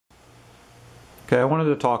Okay, I wanted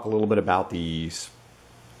to talk a little bit about these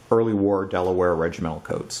early war Delaware regimental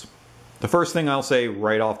coats. The first thing I'll say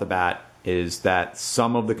right off the bat is that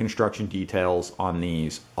some of the construction details on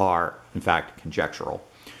these are, in fact, conjectural.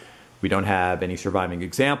 We don't have any surviving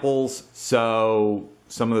examples, so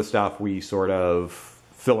some of the stuff we sort of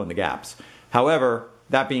fill in the gaps. However,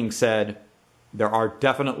 that being said, there are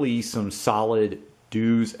definitely some solid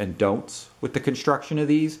do's and don'ts with the construction of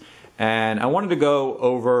these, and I wanted to go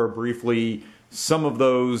over briefly some of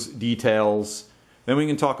those details. Then we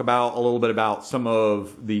can talk about a little bit about some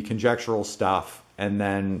of the conjectural stuff, and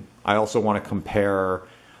then I also want to compare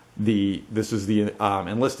this is the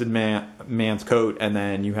enlisted man's coat, and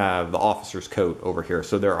then you have the officer's coat over here.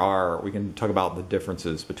 So we can talk about the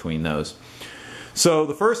differences between those. So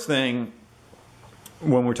the first thing,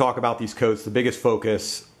 when we talk about these coats, the biggest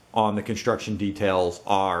focus on the construction details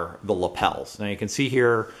are the lapels. Now you can see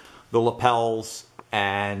here the lapels,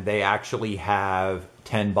 and they actually have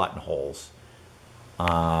 10 buttonholes.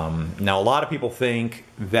 Now a lot of people think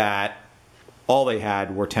that all they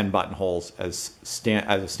had were 10 buttonholes as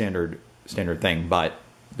a standard thing, but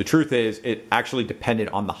the truth is it actually depended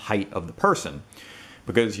on the height of the person,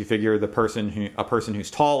 because you figure a person who's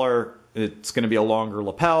taller, it's going to be a longer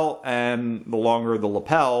lapel, and the longer the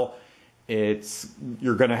lapel,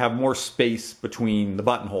 you're going to have more space between the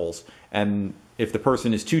buttonholes, and if the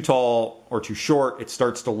person is too tall or too short, it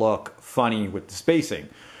starts to look funny with the spacing.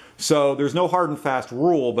 So there's no hard and fast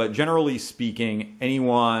rule, but generally speaking,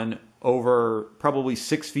 anyone over probably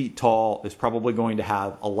 6 feet tall is probably going to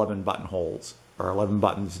have 11 buttonholes or 11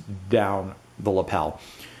 buttons down the lapel.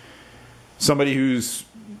 Somebody who's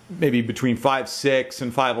maybe between 5'6"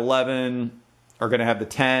 and 5'11" are going to have the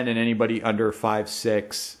 10, and anybody under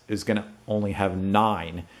 5'6" is going to only have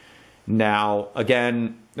 9. Now,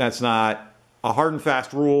 again, that's not a hard and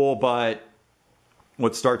fast rule, but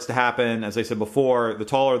what starts to happen, as I said before, the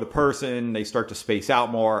taller the person, they start to space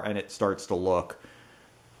out more, and it starts to look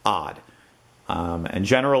odd. And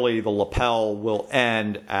generally, the lapel will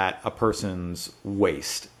end at a person's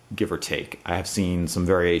waist, give or take. I have seen some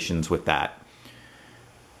variations with that.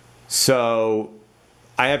 So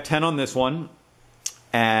I have 10 on this one,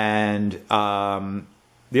 and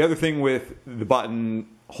the other thing with the button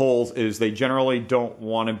holes is they generally don't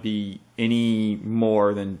want to be any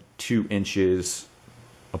more than 2 inches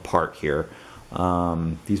apart here.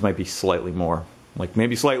 These might be slightly more. Like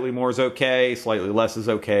maybe slightly more is okay, slightly less is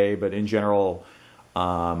okay, but in general,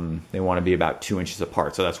 they want to be about 2 inches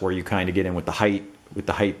apart. So that's where you kind of get in with the height. With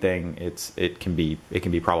the height thing, it can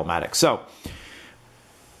be problematic. So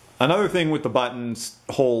another thing with the buttons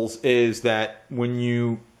holes is that when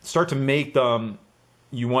you start to make them,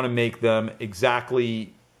 you want to make them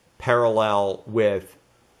exactly parallel with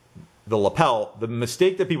the lapel. The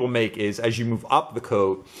mistake that people make is as you move up the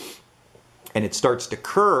coat and it starts to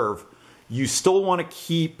curve, you still want to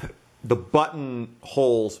keep the button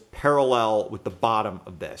holes parallel with the bottom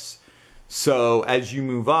of this. So as you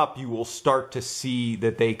move up, you will start to see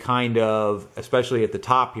that they kind of, especially at the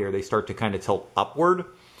top here, they start to kind of tilt upward.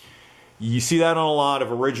 You see that on a lot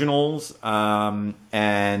of originals,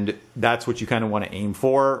 and that's what you kind of want to aim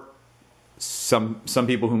for. Some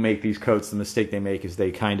people who make these coats, the mistake they make is they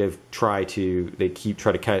kind of try to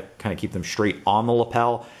kind of keep them straight on the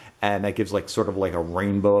lapel, and that gives like sort of like a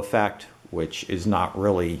rainbow effect, which is not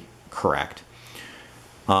really correct.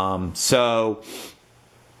 So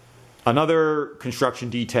another construction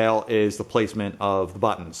detail is the placement of the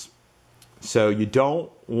buttons. So you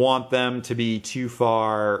don't want them to be too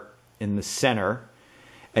far in the center,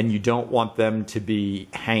 and you don't want them to be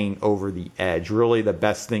hanging over the edge. Really, the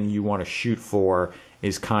best thing you want to shoot for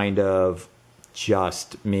is kind of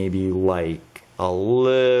just maybe like a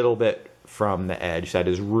little bit from the edge. That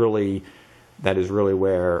is really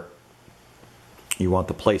where you want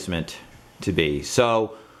the placement to be.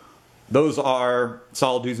 So those are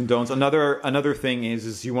solid do's and don'ts. Another thing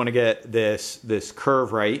is you want to get this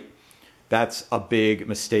curve right. That's a big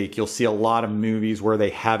mistake. You'll see a lot of movies where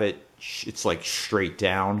they have it's like straight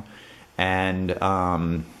down, and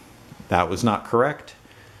that was not correct.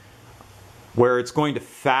 Where it's going to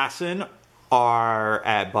fasten are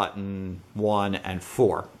at button 1 and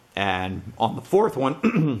 4, and on the 4th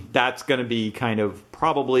one that's going to be kind of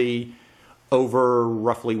probably over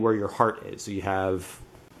roughly where your heart is. So you have,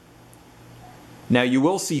 now you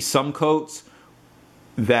will see some coats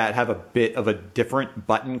that have a bit of a different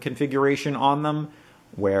button configuration on them,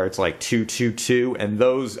 where it's like 2, 2, 2, and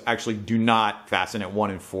those actually do not fasten at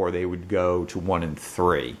 1 and 4. They would go to 1 and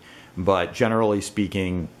 3. But generally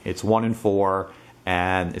speaking, it's 1 and 4,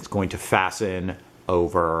 and it's going to fasten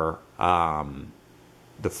over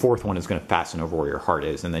the fourth one is going to fasten over where your heart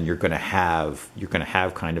is, and then you're going to have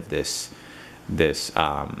kind of this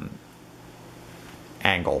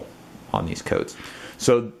angle on these coats.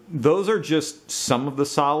 So those are just some of the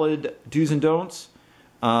solid do's and don'ts.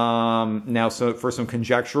 Now, so for some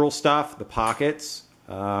conjectural stuff, the pockets.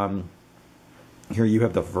 Here you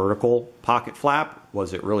have the vertical pocket flap.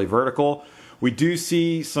 Was it really vertical? We do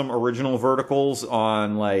see some original verticals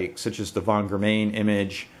on, like, such as the Von Germain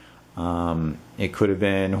image. It could have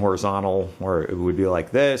been horizontal, or it would be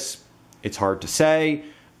like this. It's hard to say.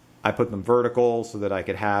 I put them vertical so that I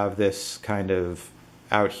could have this kind of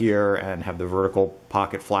out here and have the vertical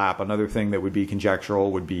pocket flap. Another thing that would be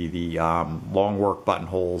conjectural would be the long work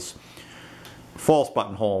buttonholes, false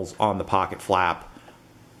buttonholes on the pocket flap.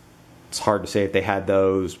 It's hard to say if they had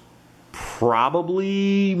those.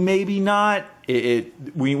 Probably, maybe not.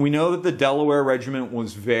 We know that the Delaware Regiment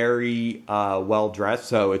was very well dressed,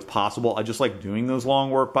 so it's possible. I just like doing those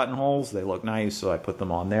long work buttonholes. They look nice, so I put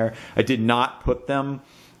them on there. I did not put them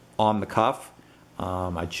on the cuff.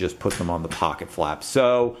 I just put them on the pocket flap.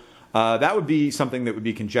 So that would be something that would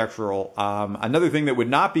be conjectural. Another thing that would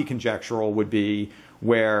not be conjectural would be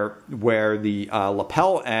where the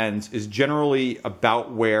lapel ends is generally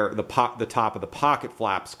about where the top of the pocket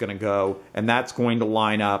flap's going to go, and that's going to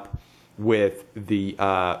line up with the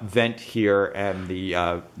vent here and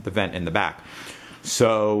the vent in the back.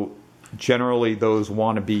 So generally those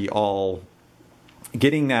want to be all,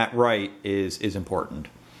 getting that right is important.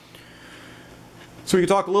 So we can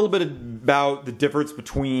talk a little bit about the difference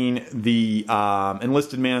between the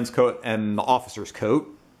enlisted man's coat and the officer's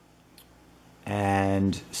coat.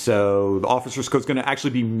 And so the officer's coat is going to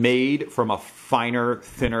actually be made from a finer,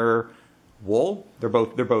 thinner wool. They're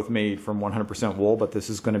both made from 100% wool, but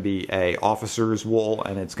this is going to be a officer's wool,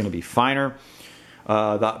 and it's going to be finer.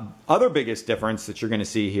 The other biggest difference that you're going to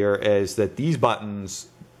see here is that these buttons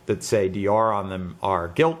that say DR on them are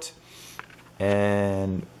gilt,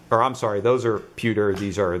 or I'm sorry, those are pewter.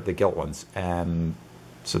 These are the gilt ones, and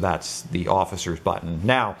so that's the officer's button.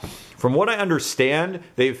 Now, from what I understand,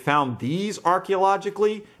 they've found these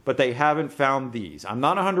archaeologically, but they haven't found these. I'm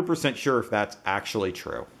not 100% sure if that's actually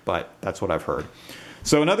true, but that's what I've heard.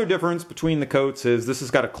 So another difference between the coats is this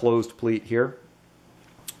has got a closed pleat here.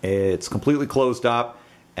 It's completely closed up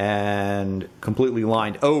and completely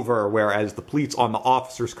lined over, whereas the pleats on the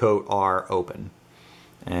officer's coat are open.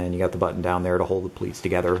 And you got the button down there to hold the pleats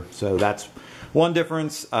together. So that's one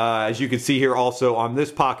difference. As you can see here also on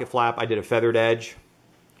this pocket flap, I did a feathered edge,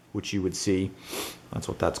 which you would see. That's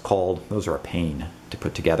what that's called. Those are a pain to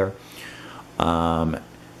put together.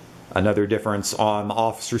 Another difference on the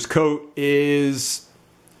officer's coat is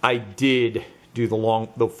I did do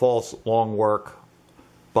the false long work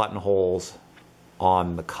buttonholes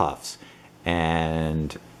on the cuffs.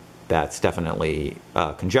 And that's definitely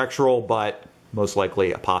conjectural, but most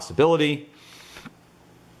likely a possibility.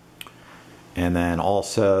 And then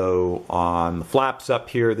also on the flaps up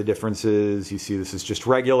here, the differences, you see this is just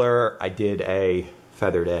regular. I did a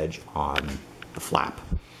feathered edge on the flap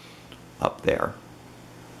up there.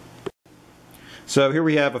 So here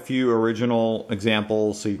we have a few original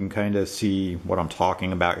examples, so you can kind of see what I'm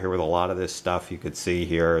talking about here with a lot of this stuff. You could see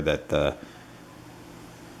here that the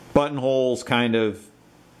buttonholes kind of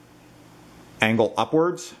angle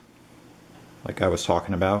upwards, like I was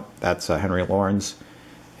talking about. That's Henry Lawrence.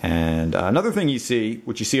 And another thing you see,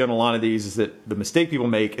 which you see on a lot of these, is that the mistake people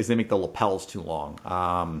make is they make the lapels too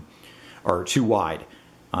long or too wide.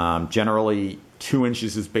 Generally, 2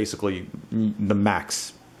 inches is basically the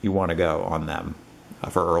max you want to go on them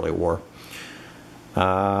for early war.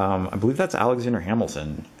 I believe that's Alexander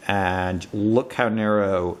Hamilton. And look how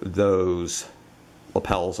narrow those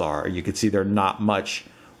lapels are. You can see they're not much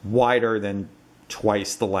wider than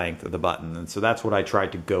twice the length of the button. And so that's what I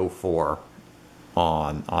tried to go for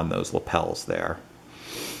on those lapels there.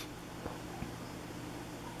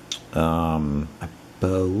 I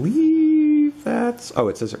believe that's, oh,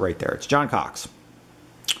 it says it right there. It's John Cox.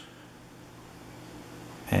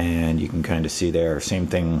 And you can kind of see there, same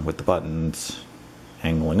thing with the buttons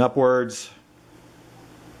angling upwards.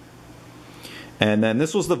 And then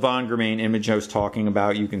this was the Von Germain image I was talking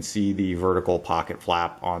about. You can see the vertical pocket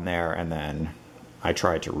flap on there, and then I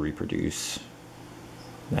tried to reproduce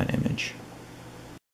that image.